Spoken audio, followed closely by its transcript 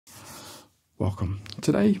Welcome.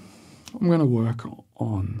 Today I'm going to work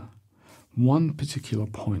on one particular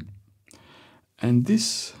point, and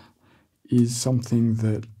this is something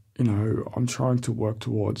that I'm trying to work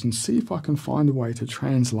towards and see if I can find a way to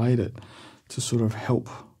translate it to sort of help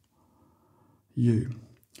you.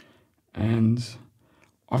 And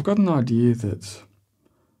I've got an idea that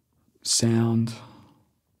sound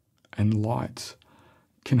and light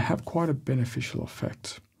can have quite a beneficial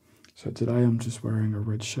effect. So today I'm just wearing a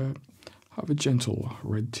red shirt. I have a gentle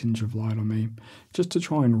red tinge of light on me just to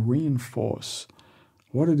try and reinforce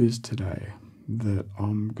what it is today that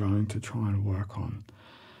I'm going to try and work on.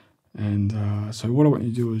 And so what I want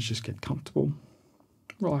you to do is just get comfortable,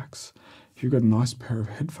 relax. If you've got a nice pair of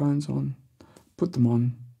headphones on, put them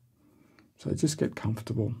on. So just get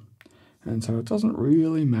comfortable. And so it doesn't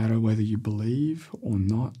really matter whether you believe or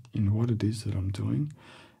not in what it is that I'm doing.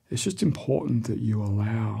 It's just important that you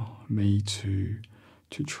allow me to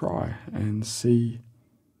try and see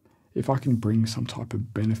if I can bring some type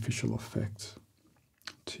of beneficial effect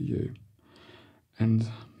to you. And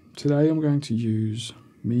today I'm going to use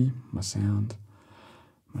me, my sound,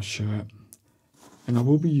 my shirt, and I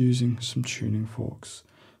will be using some tuning forks.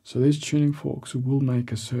 So these tuning forks will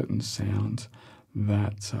make a certain sound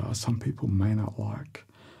that some people may not like.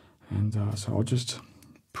 And so I'll just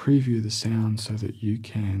preview the sound so that you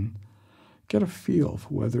can get a feel for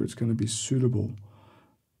whether it's going to be suitable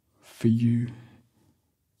for you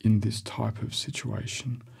in this type of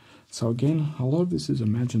situation. So again, a lot of this is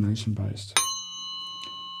imagination based.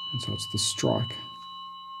 And so it's the strike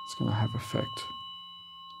that's going to have effect.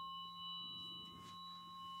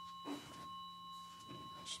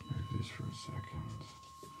 Just move this for a second.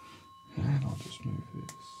 And I'll just move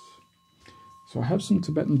this. So I have some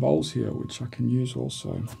Tibetan bowls here, which I can use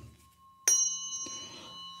also.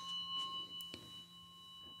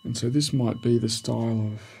 And so this might be the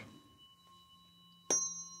style of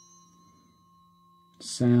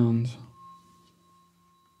sound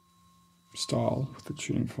style with the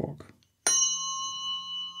tuning fork.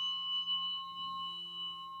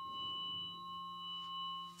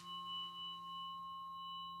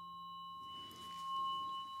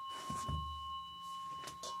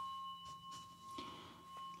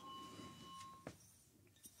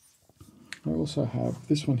 I also have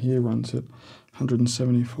this one here, runs at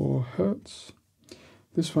 174 hertz.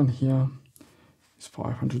 This one here is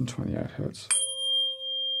 528 hertz.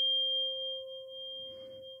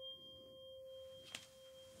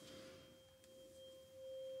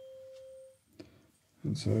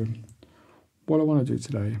 And so what I want to do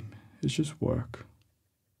today is just work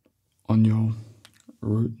on your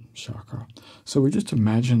root chakra. So we just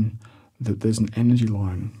imagine that there's an energy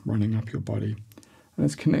line running up your body and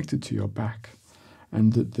it's connected to your back,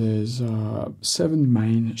 and that there's 7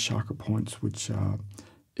 main chakra points which are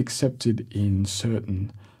accepted in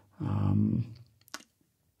certain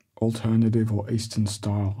alternative or Eastern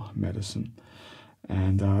style medicine.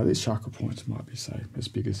 And these chakra points might be, say, as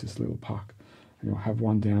big as this little puck. And you'll have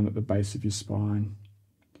one down at the base of your spine,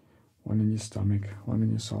 one in your stomach, one in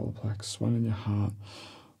your solar plex, one in your heart,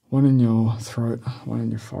 one in your throat, one in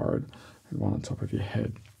your forehead, and one on top of your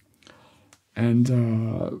head.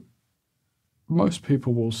 And most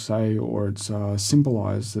people will say, or it's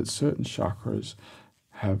symbolized, that certain chakras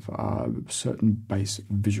have certain base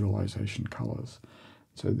visualization colors.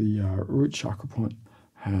 So the root chakra point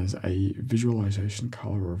has a visualization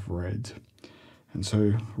color of red. And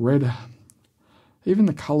so red, even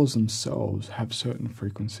the colors themselves have certain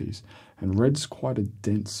frequencies, and red's quite a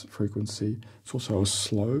dense frequency. It's also a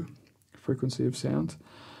slow frequency of sound.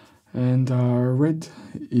 And red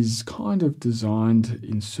is kind of designed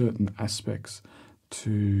in certain aspects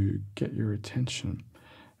to get your attention.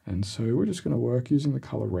 And so we're just going to work using the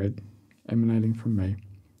color red emanating from me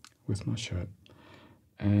with my shirt,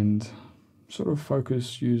 and sort of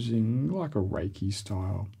focus using like a Reiki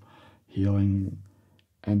style healing.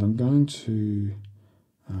 And I'm going to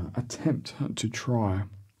attempt to try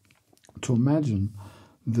to imagine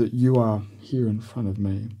that you are here in front of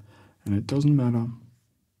me, and it doesn't matter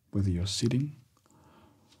whether you're sitting,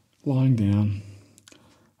 lying down.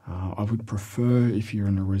 I would prefer if you're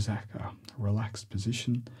in a relaxed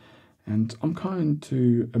position, and I'm going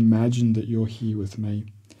to imagine that you're here with me,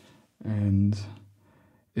 and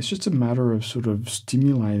it's just a matter of sort of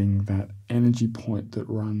stimulating that energy point that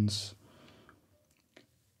runs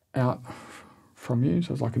out from you.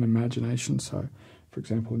 So it's like an imagination. So for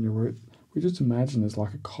example, in your root, we just imagine there's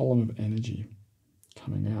like a column of energy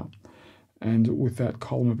coming out. And with that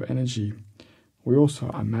column of energy, we also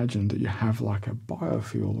imagine that you have like a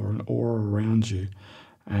biofield or an aura around you,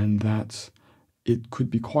 and that it could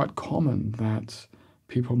be quite common that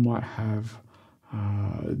people might have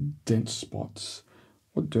dense spots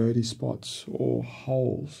or dirty spots or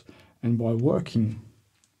holes. And by working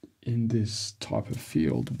in this type of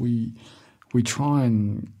field, we try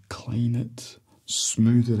and clean it,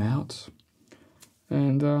 smooth it out,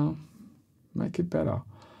 and make it better.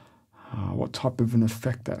 What type of an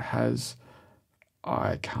effect that has,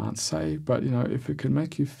 I can't say, but if it can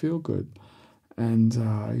make you feel good, and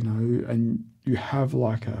and you have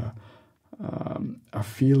like a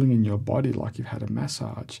feeling in your body like you've had a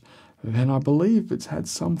massage, then I believe it's had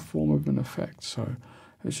some form of an effect. So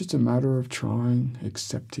it's just a matter of trying,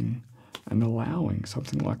 accepting, and allowing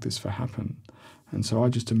something like this to happen. And so I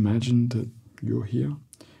just imagined that you're here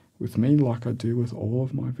with me like I do with all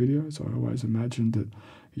of my videos. I always imagine that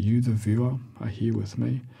you, the viewer, are here with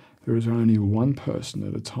me. There is only one person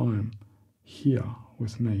at a time here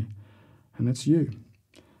with me, and that's you.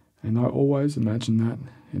 And I always imagine that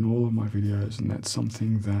in all of my videos, and that's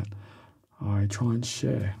something that I try and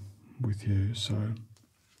share with you. So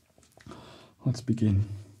let's begin.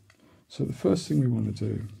 So the first thing we want to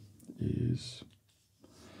do is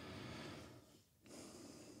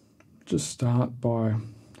just start by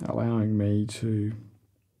allowing me to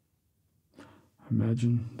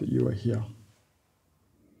imagine that you are here.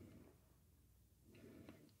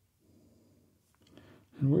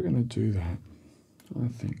 And we're going to do that, I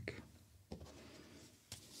think,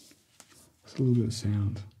 with a little bit of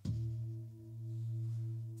sound.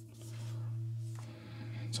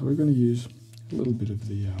 So we're going to use a little bit of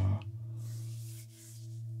the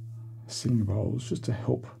singing bowls just to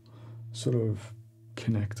help sort of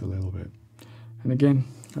connect a little bit. And again,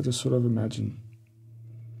 I just sort of imagine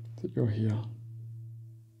that you're here.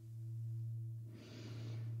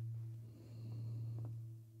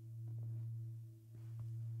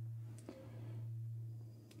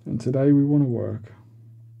 And today we want to work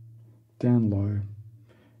down low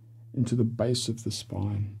into the base of the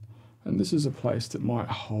spine. And this is a place that might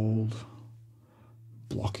hold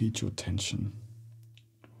blockage or tension.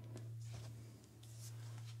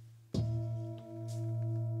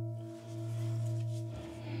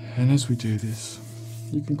 And as we do this,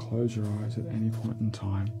 you can close your eyes at any point in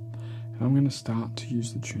time. And I'm going to start to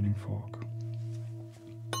use the tuning fork.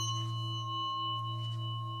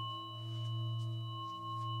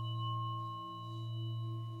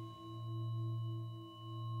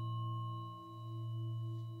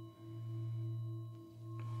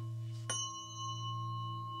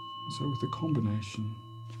 So with the combination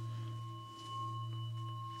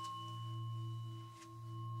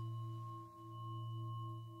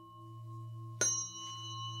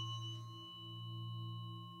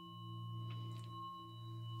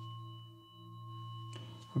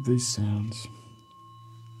of these sounds,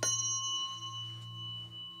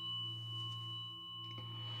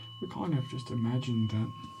 we kind of just imagine that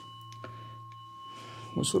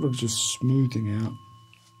we're sort of just smoothing out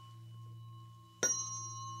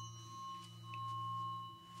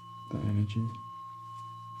the energy.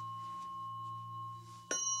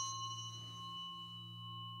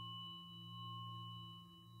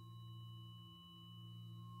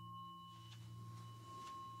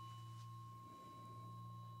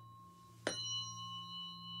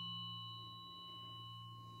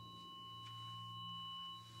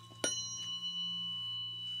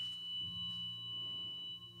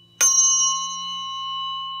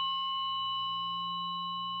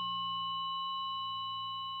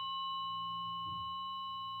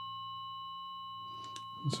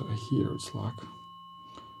 And so here it's like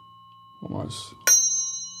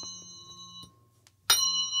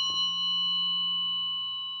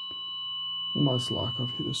almost like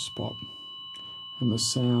I've hit a spot, and the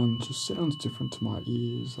sound just sounds different to my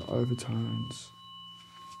ears, the overtones.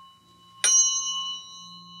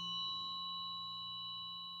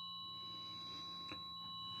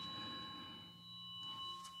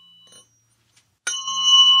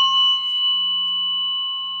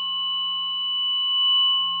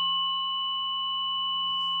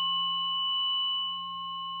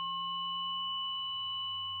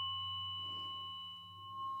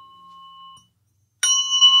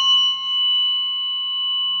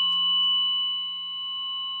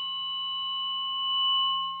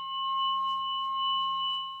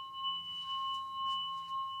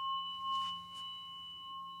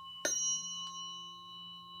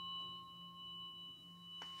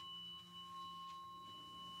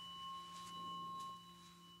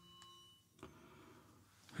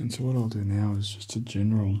 And so what I'll do now is just a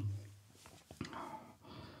general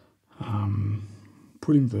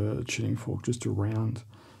putting the tuning fork just around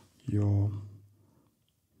you,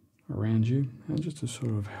 and just to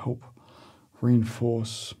sort of help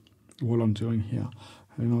reinforce what I'm doing here.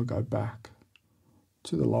 And then I'll go back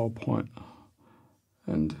to the lower point,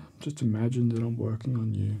 and just imagine that I'm working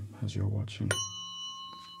on you as you're watching.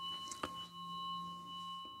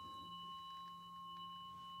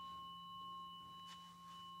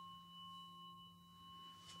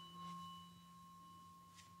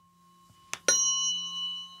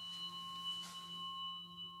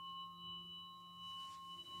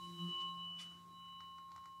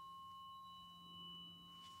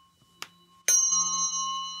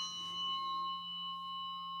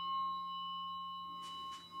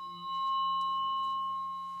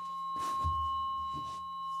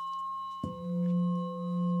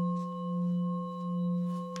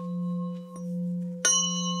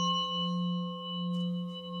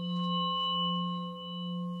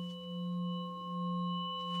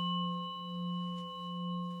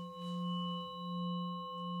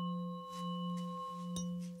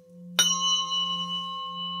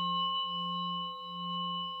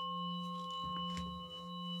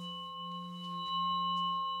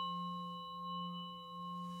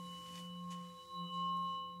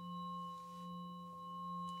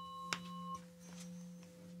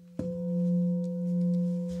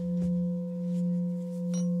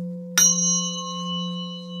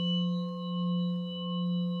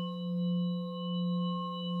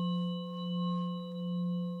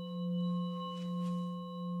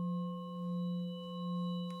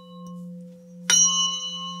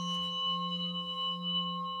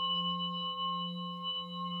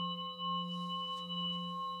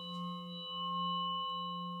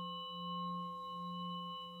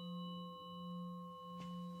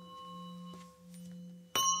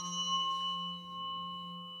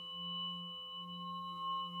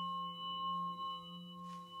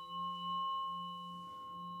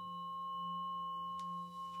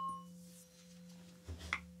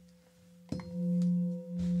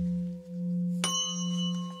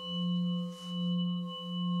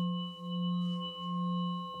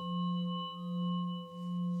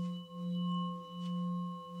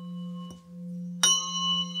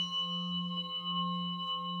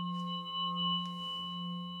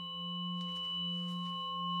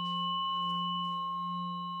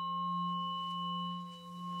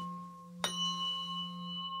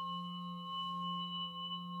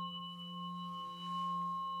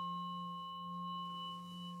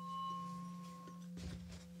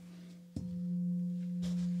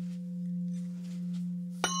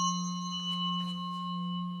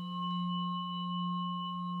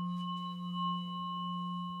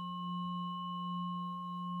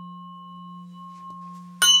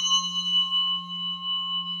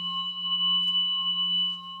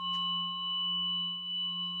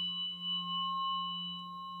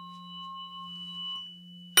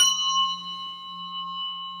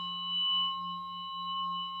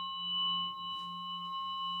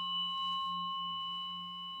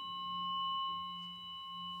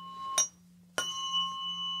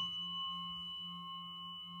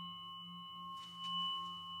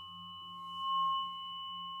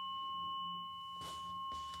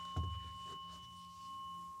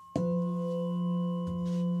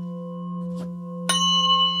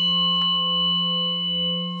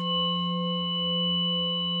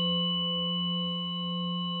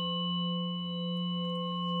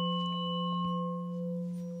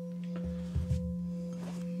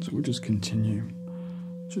 So we'll just continue,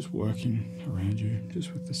 just working around you,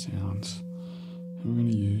 just with the sounds. And we're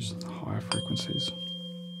going to use higher frequencies.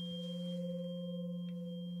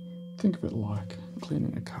 Think of it like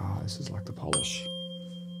cleaning a car. This is like the polish.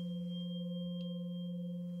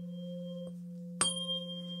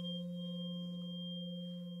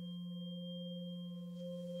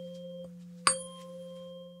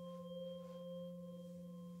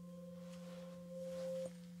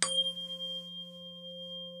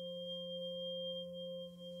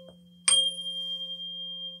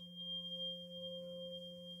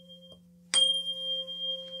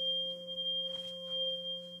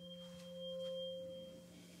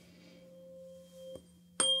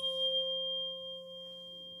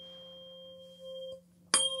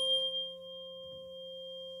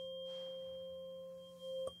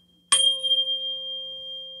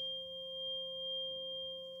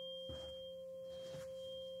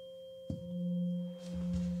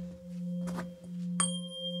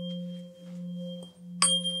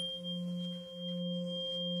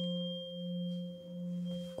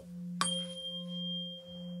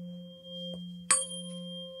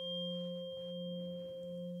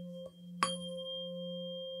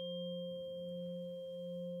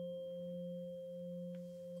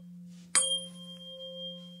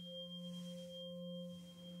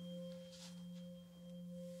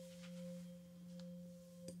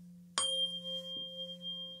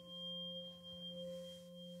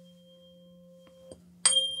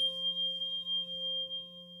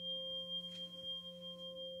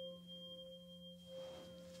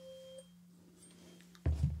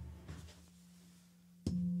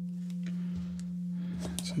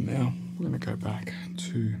 So now we're going to go back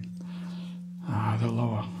to the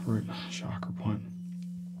lower root chakra point.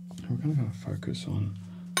 We're going to focus on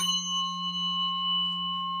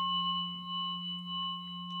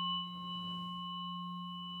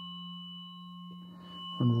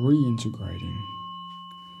reintegrating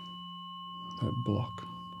that block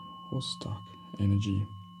or stuck energy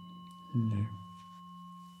in you.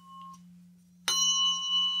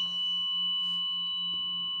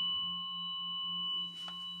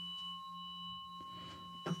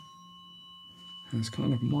 And it's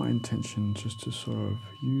kind of my intention just to sort of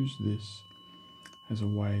use this as a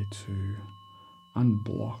way to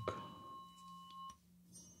unblock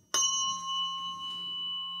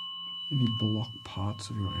any blocked parts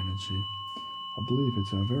of your energy. I believe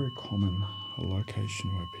it's a very common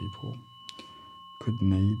location where people could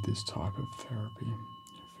need this type of therapy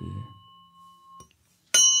for you.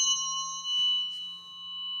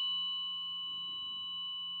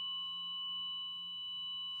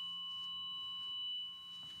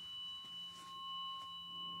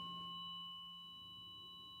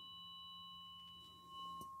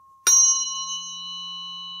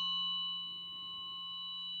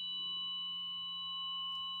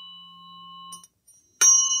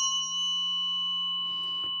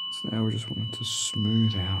 So now we just want to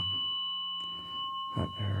smooth out that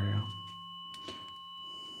area.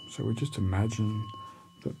 So we just imagine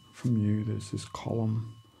that from you there's this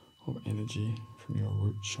column of energy from your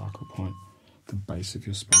root chakra point, the base of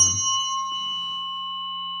your spine.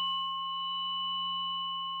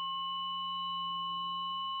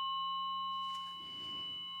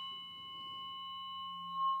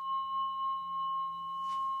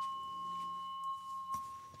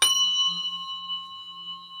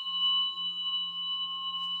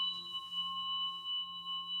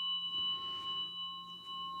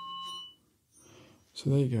 So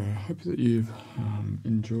there you go. I hope that you've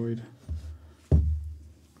enjoyed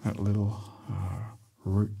that little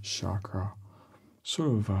root chakra sort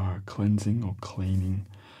of cleansing or cleaning,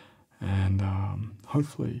 and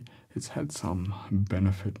hopefully it's had some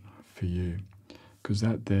benefit for you, because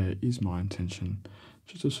that there is my intention,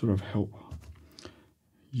 just to sort of help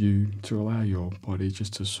you, to allow your body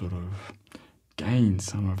just to sort of gain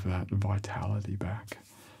some of that vitality back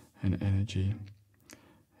and energy.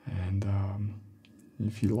 And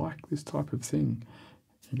if you like this type of thing,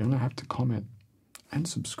 you're going to have to comment and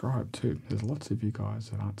subscribe too. There's lots of you guys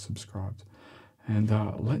that aren't subscribed. And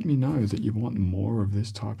let me know that you want more of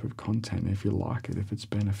this type of content, if you like it, if it's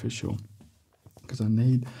beneficial. Because I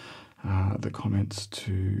need the comments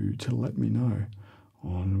to let me know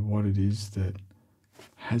on what it is that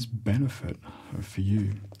has benefit for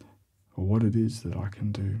you, or what it is that I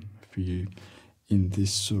can do for you in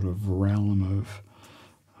this sort of realm of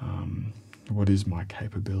what is my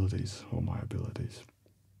capabilities or my abilities.